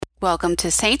Welcome to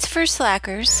Saints for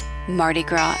Slackers, Mardi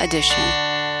Gras edition.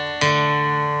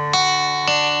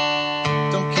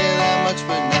 Don't care that much,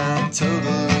 but not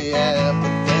totally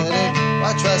apathetic.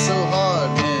 Why try so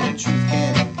hard when truth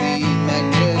can't be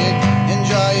magnetic? And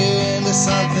draw you into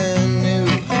something new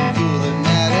and cool that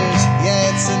matters. Yeah,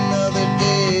 it's another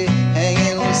day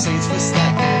hanging with Saints for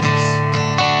Slackers.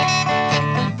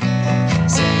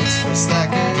 Saints for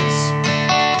Slackers.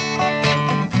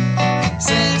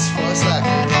 Saints for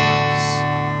Slackers.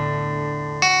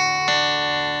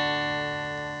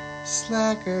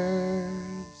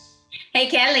 Slackers. Hey,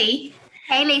 Kelly.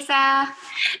 Hey, Lisa.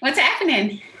 What's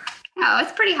happening? Oh,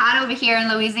 it's pretty hot over here in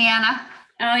Louisiana.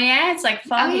 Oh, yeah? It's like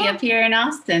foggy up here in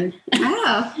Austin.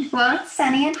 Oh, well, it's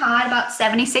sunny and hot, about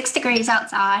 76 degrees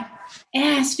outside.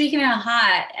 Yeah, speaking of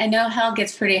hot, I know hell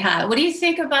gets pretty hot. What do you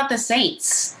think about the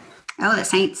Saints? Oh, the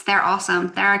Saints, they're awesome.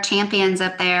 They're our champions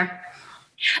up there.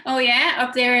 Oh, yeah?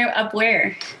 Up there, up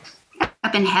where?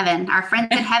 Up in heaven. Our friends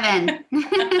in heaven.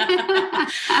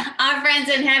 Our friends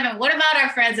in heaven. What about our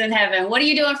friends in heaven? What are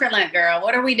you doing for Lent, girl?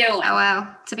 What are we doing? Oh, well,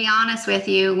 to be honest with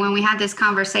you, when we had this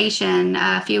conversation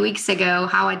a few weeks ago,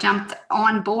 how I jumped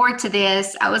on board to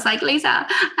this, I was like, Lisa,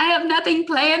 I have nothing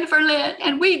planned for Lent,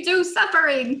 and we do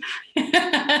suffering. So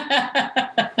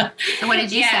what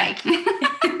did you say?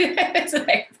 It's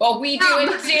like, well, we do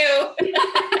it too.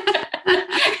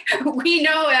 We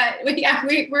know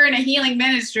it. We're in a healing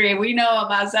ministry. We know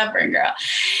about suffering, girl.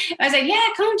 I was like, yeah,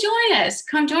 come join us.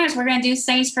 Come join us. We're going to do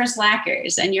Saints for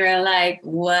Slackers. And you're like,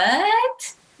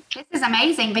 what? This is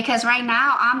amazing because right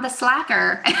now I'm the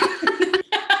slacker.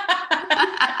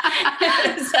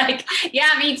 It's like, yeah,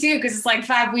 me too, because it's like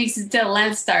 5 weeks until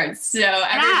Lent starts. So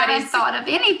everybody's thought of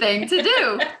anything to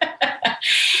do.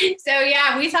 So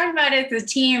yeah, we talked about it as a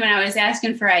team, and I was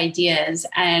asking for ideas.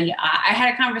 And I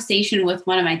had a conversation with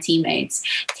one of my teammates.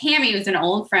 Tammy was an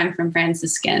old friend from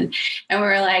Franciscan, and we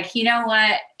were like, you know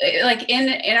what? Like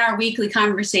in our weekly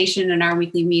conversation in our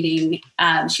weekly meeting,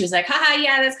 she was like, haha,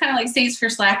 yeah, that's kind of like Saints for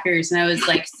Slackers. And I was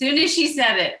like, as soon as she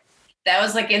said it, that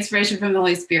was like inspiration from the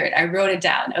Holy Spirit. I wrote it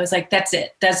down. I was like, that's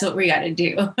it. That's what we got to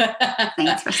do.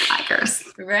 Saints for Slackers.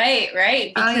 Right.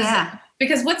 Because,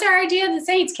 because what's our idea of the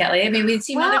Saints, Kelly? I mean, we'd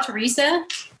see Mother Teresa.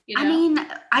 You know?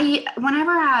 I mean,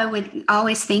 whenever I would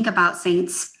always think about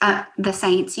saints, the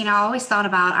saints, I always thought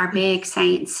about our big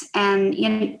saints. And,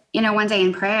 one day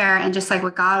in prayer, and just like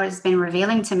what God has been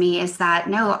revealing to me is that,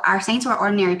 no, our saints were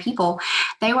ordinary people.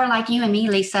 They were like you and me,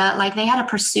 Lisa. Like they had a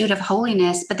pursuit of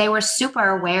holiness, but they were super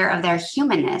aware of their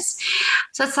humanness.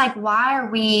 So it's like, why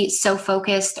are we so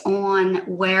focused on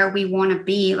where we want to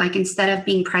be? Like instead of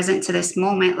being present to this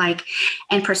moment, like,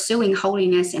 and pursuing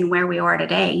holiness in where we are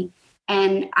today.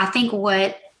 And I think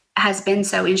what has been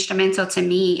so instrumental to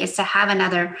me is to have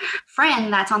another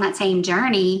friend that's on that same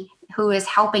journey who is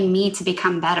helping me to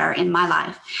become better in my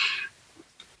life.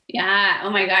 Yeah. Oh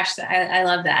my gosh. I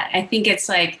love that. I think it's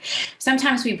like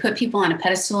sometimes we put people on a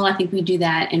pedestal. I think we do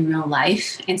that in real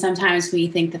life. And sometimes we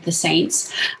think that the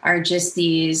saints are just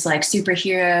these like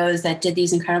superheroes that did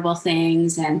these incredible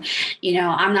things. And,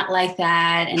 I'm not like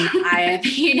that. And I,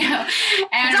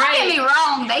 and don't get me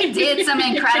wrong. They did some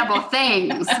incredible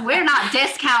things. We're not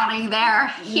discounting their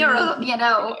hero, what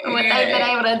they've been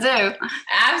able to do.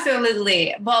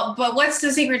 Absolutely. But what's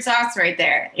the secret sauce right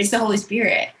there? It's the Holy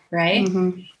Spirit, right?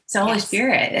 Mm-hmm. It's the Holy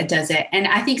Spirit that does it. And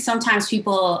I think sometimes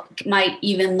people might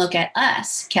even look at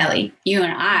us, Kelly, you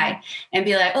and I, and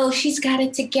be like, oh, she's got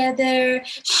it together.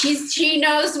 She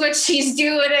knows what she's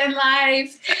doing in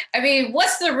life. I mean,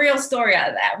 what's the real story out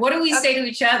of that? What do we say to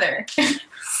each other?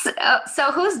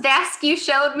 So whose desk you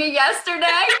showed me yesterday?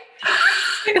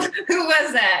 Who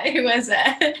was that?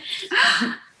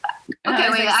 Okay,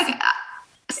 wait.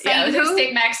 Was it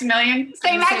St. Maximilian?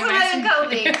 St. Maximilian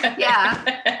Kolbe. Yeah.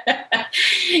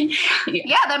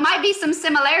 Yeah, there might be some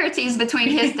similarities between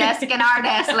his desk and our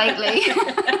desk lately.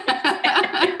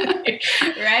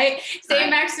 Right? St.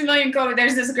 Maximilian Kolbe,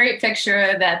 there's this great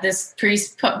picture that this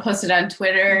priest posted on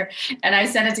Twitter, and I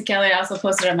sent it to Kelly. I also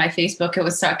posted it on my Facebook. It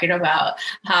was talking about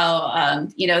how,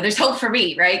 there's hope for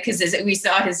me, right? Because we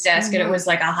saw his desk and it was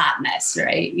like a hot mess,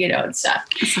 right? And stuff.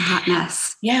 It's a hot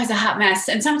mess. Yeah, it was a hot mess.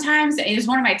 And sometimes it was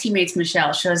one of my teammates,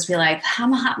 Michelle, she'll just be like,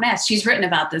 I'm a hot mess. She's written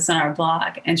about this on our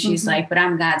blog. And she's like, but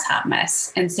I'm God's hot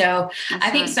mess. And so I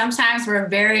think sometimes we're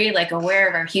very like aware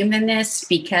of our humanness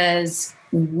because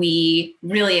we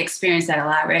really experience that a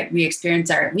lot, right? We experience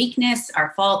our weakness,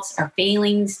 our faults, our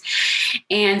failings.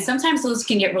 And sometimes those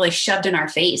can get really shoved in our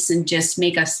face and just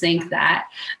make us think that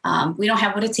we don't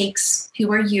have what it takes.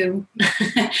 Who are you?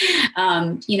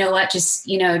 You know what?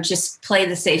 Just play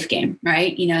the safe game,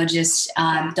 right?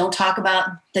 Don't talk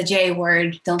about the J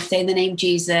word. Don't say the name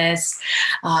Jesus.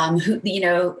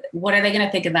 What are they going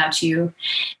to think about you?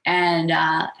 And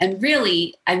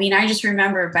really, I mean, I just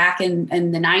remember back in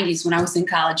the 90s when I was in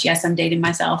college. Yes, I'm dating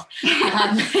myself.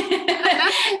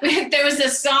 There was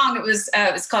this song. It was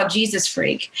called Jesus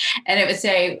Freak. And it would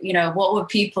say, what would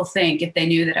people think if they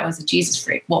knew that I was a Jesus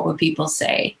freak? What would people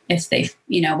say if they,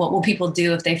 what will people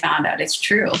do if they found out it's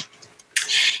true?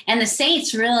 And the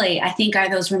saints really, I think, are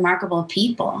those remarkable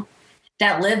people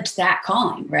that lived that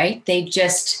calling, right? They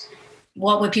just,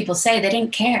 what would people say? They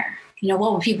didn't care.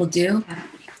 What would people do?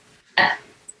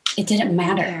 It didn't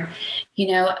matter.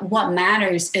 What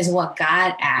matters is what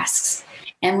God asks.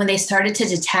 And when they started to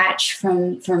detach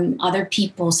from other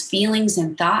people's feelings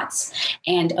and thoughts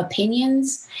and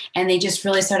opinions, and they just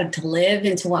really started to live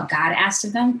into what God asked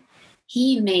of them,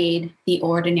 he made the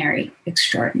ordinary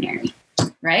extraordinary.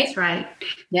 Right? That's right.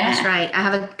 Yeah. That's right. I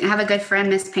have a good friend,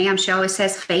 Miss Pam. She always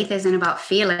says faith isn't about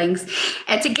feelings.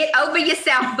 And to get over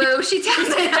yourself, boo, she tells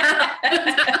me.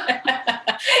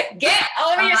 Get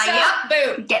over yourself,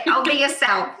 boo. Get over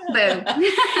yourself, boo. Yeah,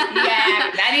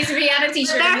 that needs to be on a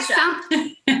t-shirt.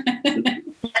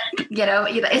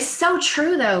 It's so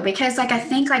true though, because I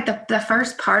think the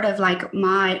first part of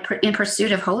my in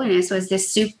pursuit of holiness was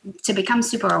this to become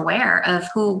super aware of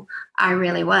who I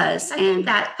really was. And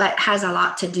that has a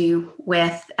lot to do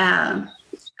with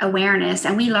awareness.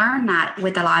 And we learn that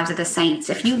with the lives of the saints.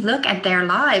 If you look at their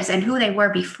lives and who they were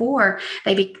before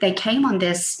they came on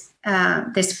this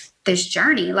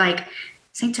journey, like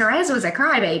Saint Therese was a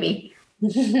crybaby.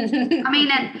 I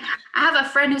mean, and I have a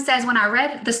friend who says when I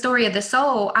read the story of the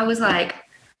soul, I was like,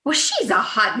 well, she's a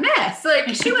hot mess.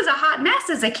 Like she was a hot mess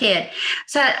as a kid.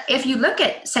 So if you look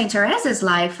at Saint Therese's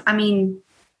life, I mean,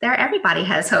 everybody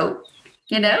has hope.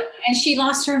 And she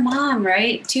lost her mom,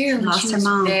 right? Too. She was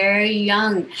very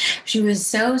young. She was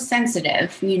so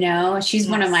sensitive, She's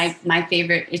one of my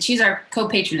favorite. She's our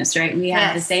co-patroness, right? We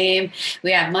have the same.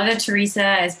 We have Mother Teresa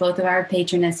as both of our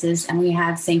patronesses, and we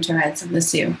have Saint Therese of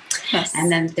Lisieux. Yes.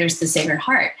 And then there's the Sacred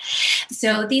Heart.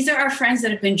 So these are our friends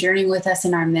that have been journeying with us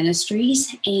in our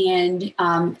ministries. And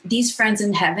these friends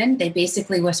in heaven, they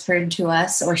basically whispered to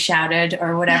us or shouted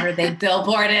or whatever. They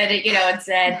billboarded, and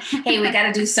said, hey, we got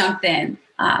to do something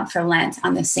for Lent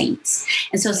on the saints.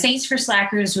 And so Saints for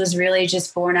Slackers was really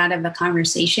just born out of a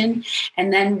conversation,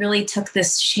 and then really took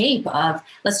this shape of,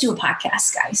 let's do a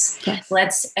podcast, guys. Yes.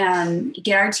 Let's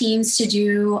get our teams to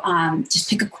do, just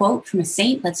pick a quote from a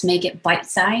saint. Let's make it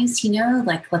bite-sized,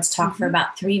 let's talk for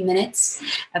about 3 minutes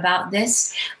about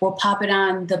this. We'll pop it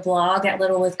on the blog at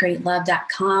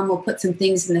littlewithgreatlove.com. We'll put some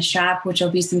things in the shop, which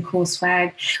will be some cool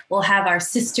swag. We'll have our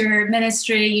sister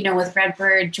ministry, with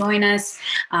Redbird, join us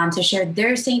to share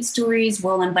their saint stories.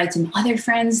 We'll invite some other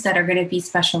friends that are going to be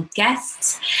special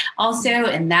guests also,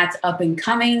 and that's up and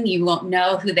coming. You won't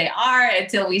know who they are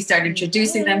until we start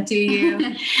introducing them to you.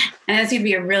 And it's going to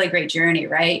be a really great journey,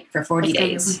 right? For 40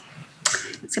 days.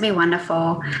 It's going to be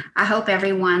wonderful. I hope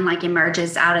everyone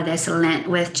emerges out of this Lent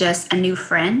with just a new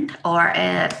friend or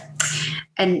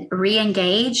and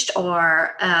re-engaged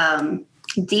or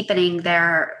deepening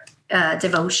their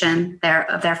devotion,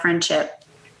 their friendship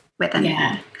with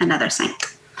another saint.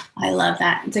 I love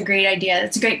that. It's a great idea.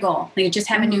 It's a great goal. Just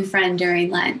have a new friend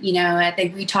during Lent. I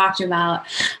think we talked about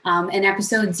in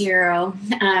episode 0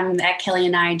 that Kelly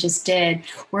and I just did.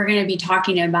 We're going to be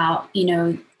talking about,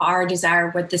 our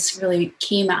desire, what this really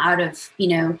came out of,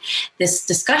 this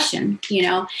discussion,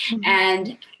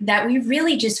 and that we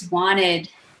really just wanted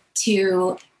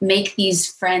to make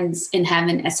these friends in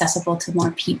heaven accessible to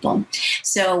more people.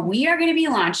 So we are going to be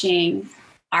launching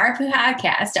our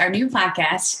podcast, our new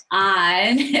podcast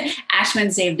on Ash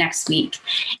Wednesday of next week.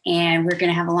 And we're going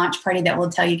to have a launch party that we'll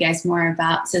tell you guys more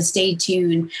about. So stay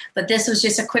tuned. But this was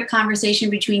just a quick conversation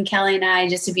between Kelly and I,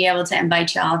 just to be able to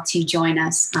invite y'all to join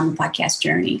us on the podcast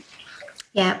journey.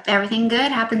 Yeah, everything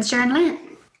good happens during Lent.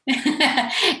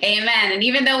 Amen. And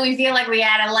even though we feel like we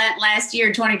had a Lent last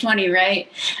year, 2020,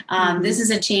 right? This is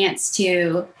a chance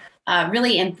to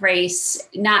really embrace,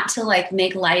 not to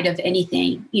make light of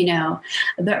anything,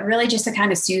 but really just to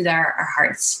kind of soothe our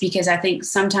hearts. Because I think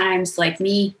sometimes, like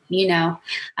me,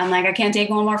 I'm like, I can't take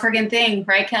one more freaking thing.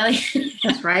 Right, Kelly?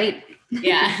 That's right.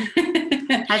 Yeah.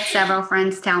 I had several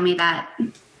friends tell me that.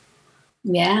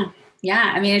 Yeah.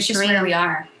 Yeah. I mean, it's just real. Where we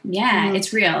are. Yeah,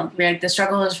 It's real. The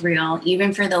struggle is real.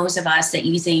 Even for those of us that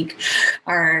you think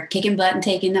are kicking butt and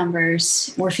taking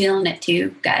numbers, we're feeling it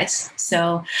too, guys.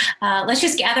 So let's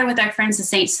just gather with our friends the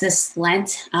saints this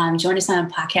Lent. Join us on a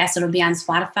podcast. It'll be on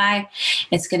Spotify.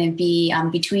 It's going to be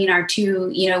between our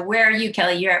two, where are you,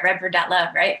 Kelly? You're at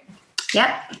redbird.love, right? Yep.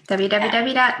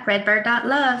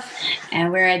 www.redbird.love.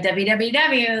 And we're at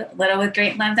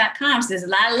www.littlewithgreatlove.com. So there's a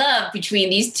lot of love between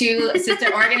these two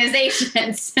sister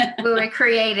organizations. We were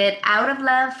created out of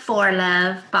love, for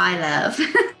love, by love.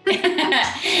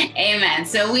 Amen.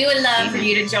 So we would love for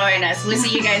you to join us. We'll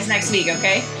see you guys next week,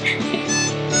 okay?